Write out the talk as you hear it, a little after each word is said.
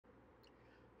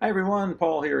Hi everyone,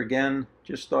 Paul here again.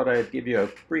 Just thought I'd give you a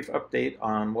brief update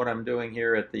on what I'm doing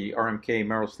here at the RMK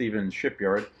Merrill Stevens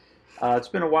shipyard. It's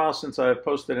been a while since I've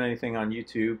posted anything on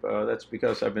YouTube. That's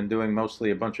because I've been doing mostly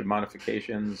a bunch of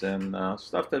modifications and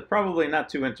stuff that's probably not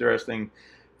too interesting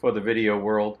for the video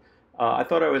world. I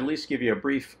thought I would at least give you a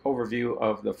brief overview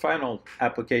of the final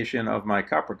application of my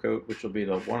Coppercoat, which will be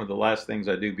one of the last things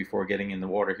I do before getting in the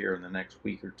water here in the next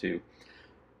week or two.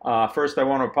 First, I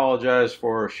want to apologize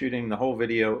for shooting the whole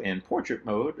video in portrait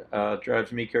mode. It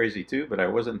drives me crazy too, but I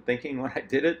wasn't thinking when I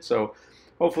did it, so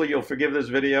hopefully you'll forgive this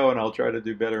video and I'll try to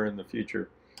do better in the future.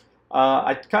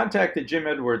 I contacted Jim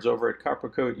Edwards over at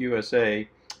Coppercoat USA,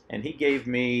 and he gave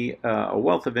me a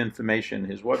wealth of information.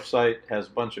 His website has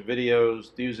a bunch of videos,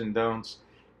 do's and don'ts,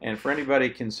 and for anybody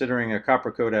considering a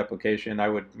Coppercoat application, I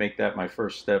would make that my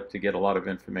first step to get a lot of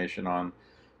information on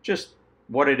just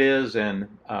what it is and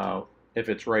if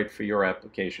it's right for your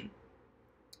application.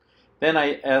 Then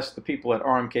I asked the people at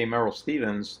RMK Merrill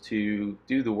Stevens to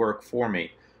do the work for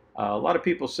me. A lot of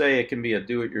people say it can be a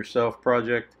do-it-yourself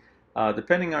project.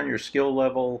 Depending on your skill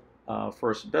level,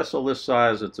 for a vessel this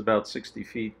size, it's about 60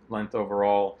 feet length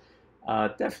overall.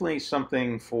 Definitely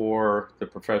something for the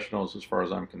professionals as far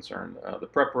as I'm concerned. The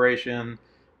preparation,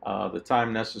 the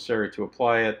time necessary to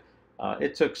apply it.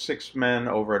 It took 6 men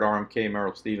over at RMK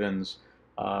Merrill Stevens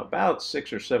about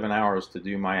 6 or 7 hours to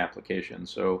do my application,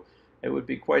 so it would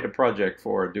be quite a project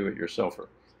for a do-it-yourselfer.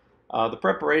 The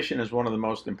preparation is one of the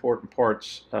most important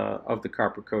parts of the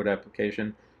Coppercoat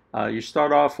application. You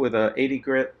start off with a 80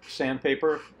 grit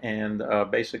sandpaper and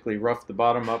basically rough the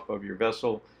bottom up of your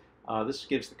vessel. This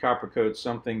gives the Coppercoat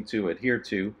something to adhere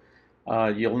to.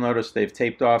 You'll notice they've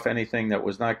taped off anything that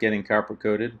was not getting copper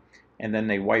coated, and then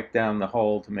they wipe down the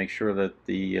hull to make sure that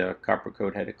the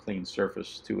Coppercoat had a clean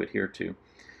surface to adhere to.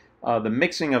 The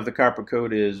mixing of the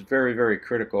Coppercoat is very, very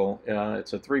critical.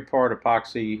 It's a 3-part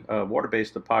epoxy,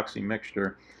 water-based epoxy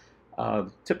mixture.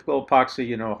 Typical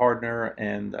epoxy, hardener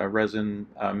and resin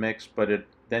mix, but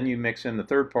then you mix in the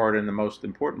 3rd part, and the most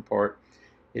important part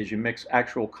is you mix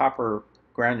actual copper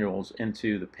granules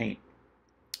into the paint.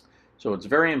 So it's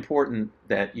very important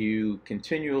that you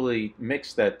continually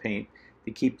mix that paint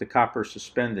to keep the copper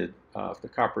suspended. If the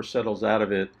copper settles out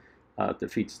of it,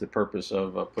 defeats the purpose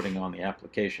of putting on the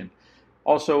application.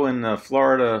 Also, in the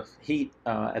Florida heat,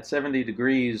 at 70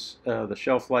 degrees, the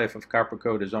shelf life of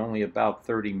Coppercoat is only about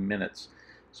 30 minutes.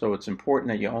 So it's important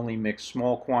that you only mix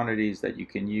small quantities that you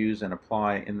can use and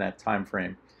apply in that time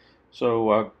frame.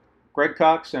 So Greg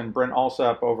Cox and Brent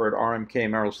Alsop over at RMK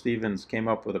Merrill Stevens came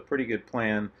up with a pretty good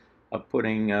plan of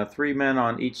putting 3 men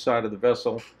on each side of the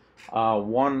vessel,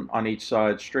 1 on each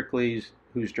side strictly,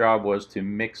 whose job was to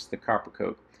mix the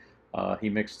Coppercoat. He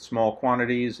mixed small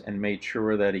quantities and made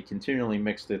sure that he continually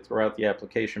mixed it throughout the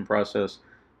application process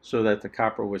so that the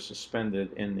copper was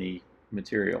suspended in the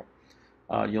material.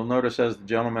 You'll notice as the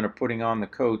gentlemen are putting on the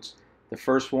coats, the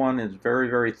first one is very,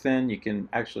 very thin. You can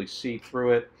actually see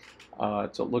through it.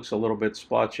 It looks a little bit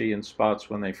splotchy in spots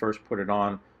when they first put it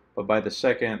on, but by the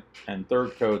 2nd and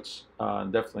 3rd coats,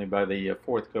 and definitely by the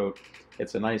 4th coat,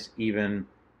 it's a nice even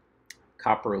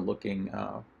copper looking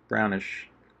brownish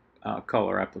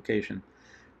color application.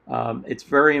 It's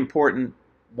very important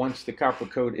once the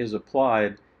Coppercoat is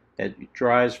applied that it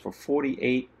dries for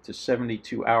 48 to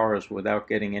 72 hours without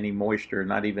getting any moisture,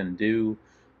 not even dew,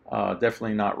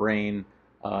 definitely not rain.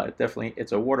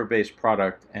 It's a water-based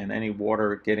product, and any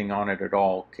water getting on it at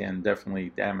all can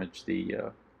definitely damage the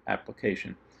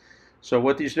application. So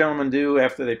what these gentlemen do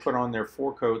after they put on their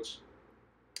 4 coats,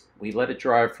 we let it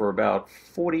dry for about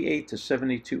 48 to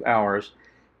 72 hours,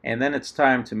 and then it's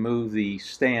time to move the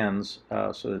stands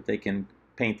so that they can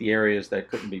paint the areas that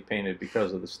couldn't be painted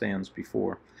because of the stands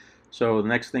before. So the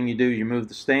next thing you do, you move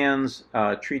the stands,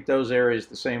 treat those areas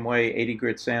the same way, 80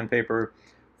 grit sandpaper,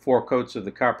 4 coats of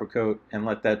the Coppercoat, and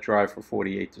let that dry for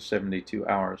 48 to 72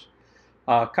 hours.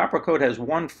 Coppercoat has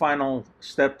one final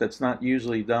step that's not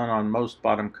usually done on most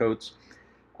bottom coats.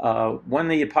 When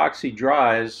the epoxy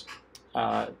dries,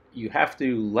 you have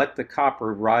to let the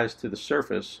copper rise to the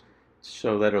surface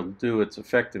so that it'll do its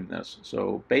effectiveness.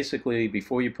 So basically,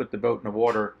 before you put the boat in the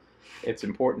water, it's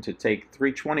important to take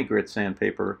 320 grit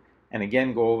sandpaper and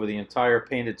again go over the entire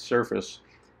painted surface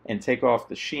and take off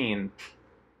the sheen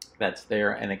that's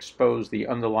there and expose the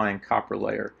underlying copper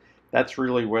layer. That's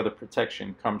really where the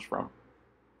protection comes from.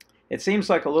 It seems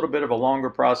like a little bit of a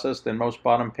longer process than most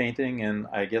bottom painting, and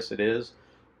I guess it is,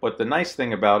 but the nice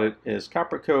thing about it is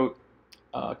Coppercoat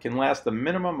can last a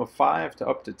minimum of 5 to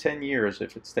up to 10 years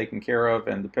if it's taken care of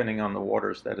and depending on the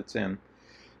waters that it's in.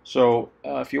 So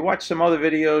if you watch some other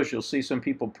videos, you'll see some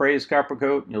people praise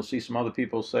Coppercoat, and you'll see some other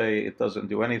people say it doesn't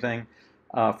do anything.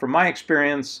 From my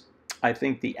experience, I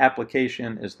think the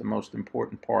application is the most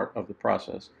important part of the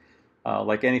process.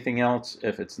 Like anything else,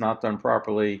 if it's not done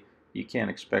properly, you can't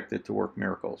expect it to work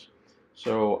miracles.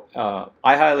 So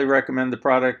I highly recommend the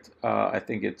product. I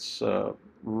think it's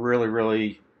really,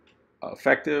 really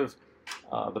effective.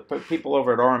 The people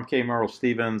over at RMK Merrill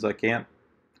Stevens, I can't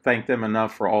thank them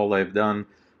enough for all they've done.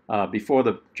 Before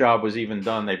the job was even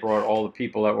done, they brought all the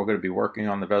people that were going to be working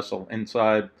on the vessel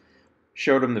inside,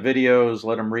 showed them the videos,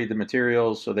 let them read the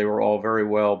materials, so they were all very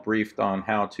well briefed on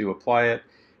how to apply it.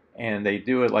 And they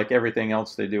do it like everything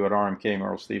else they do at RMK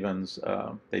Merrill Stevens.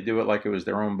 They do it like it was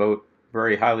their own boat.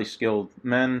 Very highly skilled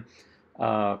men.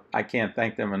 I can't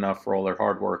thank them enough for all their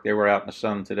hard work. They were out in the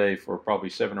sun today for probably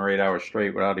 7 or 8 hours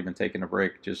straight without even taking a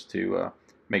break, just to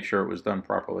make sure it was done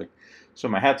properly. So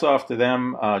my hat's off to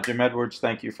them. Jim Edwards,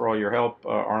 thank you for all your help.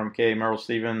 RMK, Merrill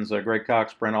Stevens, Greg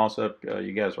Cox, Brent Alsop,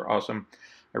 you guys are awesome.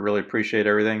 I really appreciate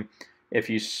everything. If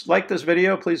you like this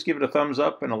video, please give it a thumbs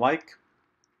up and a like.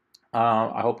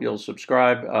 I hope you'll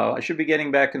subscribe. I should be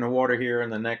getting back in the water here in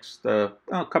the next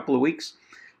couple of weeks.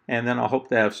 And then I'll hope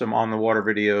to have some on-the-water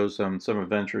videos, some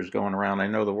adventures going around. I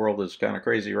know the world is kind of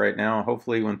crazy right now.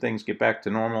 Hopefully when things get back to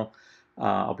normal,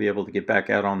 I'll be able to get back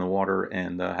out on the water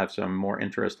and have some more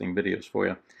interesting videos for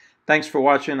you. Thanks for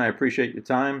watching. I appreciate your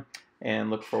time and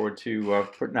look forward to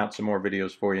putting out some more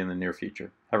videos for you in the near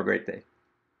future. Have a great day.